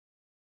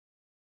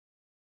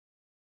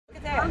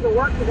Come to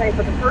work today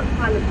for the first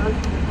time in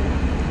months.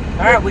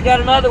 All right, we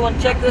got another one.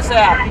 Check this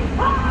out.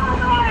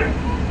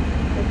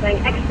 They're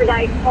saying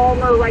extradite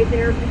Palmer right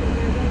there.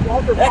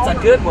 Walter That's Palmer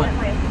a good one.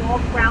 by a small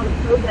crowd of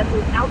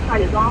protesters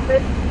outside his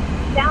office,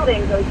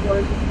 shouting those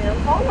words at him.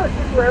 Palmer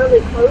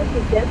temporarily closed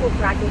his dental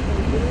practice in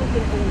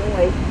Bloomington,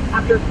 Illinois,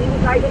 after he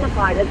was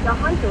identified as the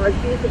hunter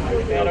accused of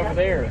killing that over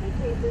there.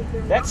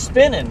 That's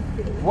spinning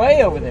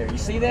way over there. You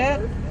see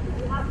that?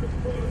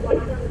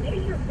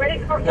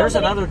 There's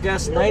another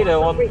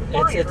Gustnado.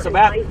 It's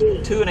about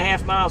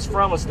 2.5 miles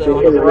from us, though,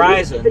 on the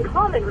horizon. The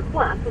common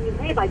request when you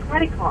pay by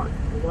credit card,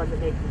 the one that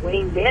makes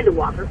Wayne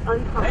Vanderwalker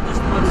uncomfortable. That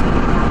just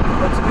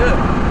looks good.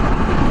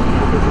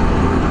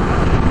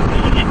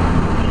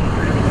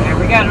 And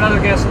we got another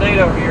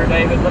Gustnado here,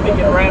 David. Let me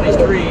get around these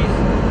trees.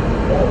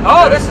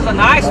 Oh, this is a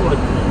nice one.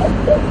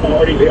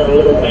 Marty's got a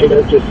little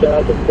native just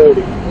south of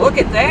 40. Look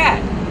at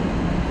that.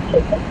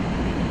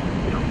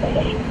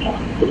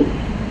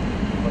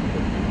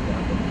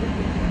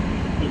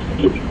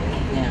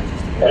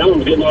 That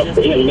one's getting off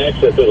the end next.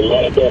 There's a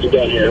lot of dust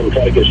down here. I'm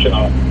trying to get a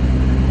shot.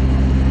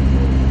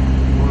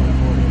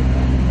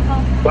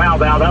 Wow,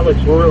 Val, that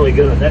looks really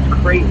good. That's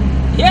crazy.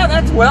 Yeah,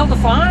 that's well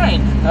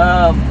defined.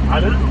 I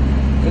know.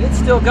 And it's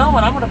still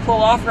going. I'm going to pull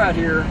off right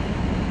here.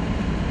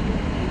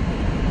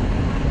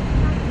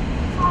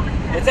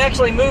 It's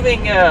actually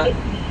moving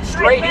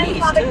straight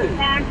east, too.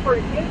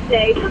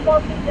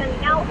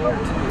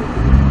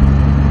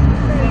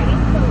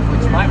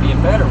 Which might be a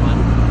better one.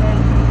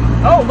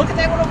 Oh, look at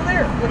that one over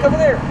there. Look over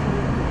there.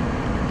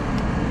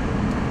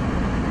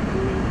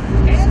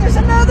 And there's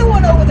another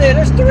one over there.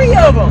 There's 3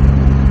 of them.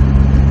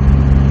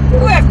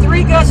 We have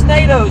 3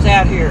 Gustnadoes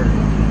out here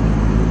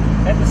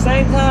at the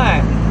same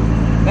time.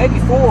 Maybe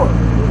 4.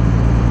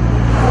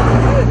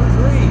 Good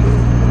grief.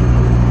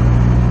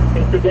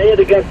 It's the day of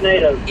the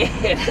Gustnadoes. Yeah,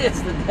 it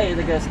is the day of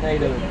the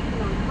Gustnadoes.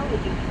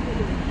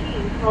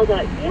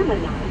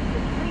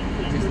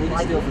 Just leave it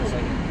still for a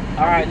second.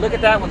 All right, look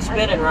at that one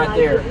spinning right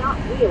there.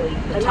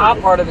 The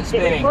top part of it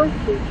spinning.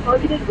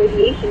 Targeted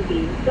radiation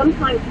beams,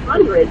 sometimes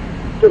hundreds,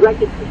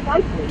 directed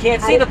precisely.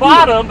 Can't see the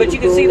bottom, but you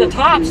can see the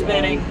top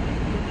spinning.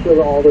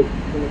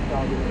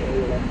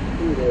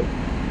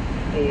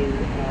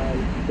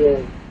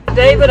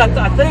 David,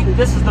 I think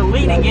this is the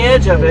leading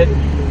edge of it,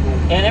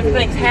 and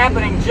everything's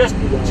happening just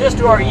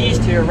to our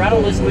east here, right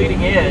on this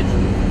leading edge.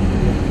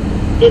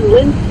 In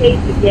Lynn's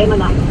case, the gamma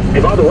knife. Hey,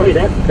 by the way,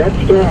 that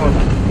storm,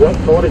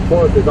 what it's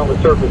worth, is on the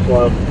surface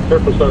low.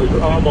 Surface low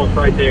is almost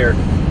right there.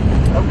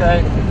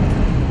 Okay.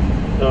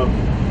 So.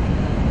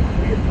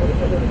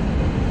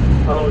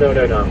 Oh, no.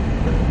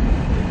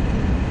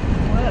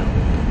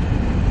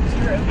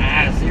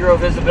 Zero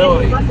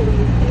visibility.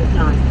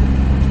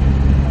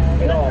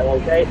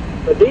 Okay?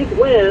 But these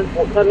winds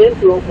will come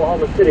into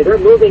Oklahoma City. They're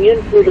moving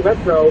into the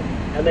metro,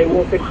 and they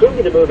will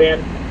continue to move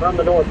in from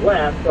the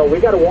northwest. So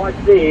we got to watch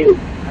these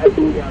as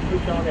we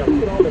push on them.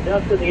 Put all the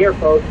dust in the air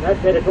post, and that's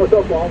headed towards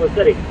Oklahoma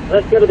City.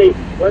 Let's go to the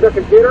weather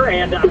computer,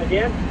 and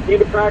again,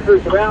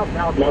 thunderstorms are out.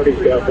 Now Marty's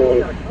got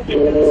one.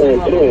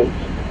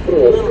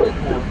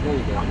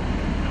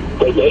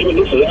 Hey, David,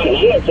 this is Alan.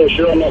 I'm not so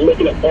sure. I'm not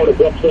looking at part of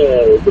what's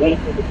going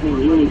on between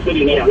Union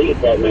City and Atlanta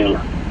right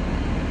now.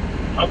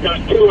 I've got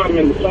 2 of them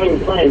in the same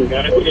frame,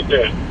 guys. Look at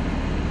that.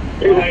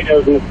 2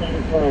 tornadoes in the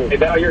same frame. Hey,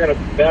 Val,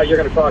 you're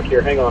gonna talk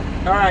here. Hang on.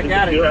 All right,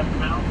 got it.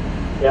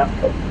 Yeah.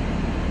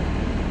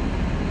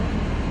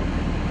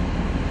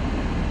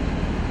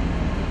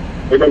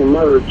 They're going to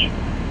merge.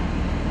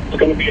 It's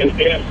going to be an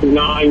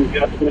S9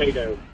 Gustnado.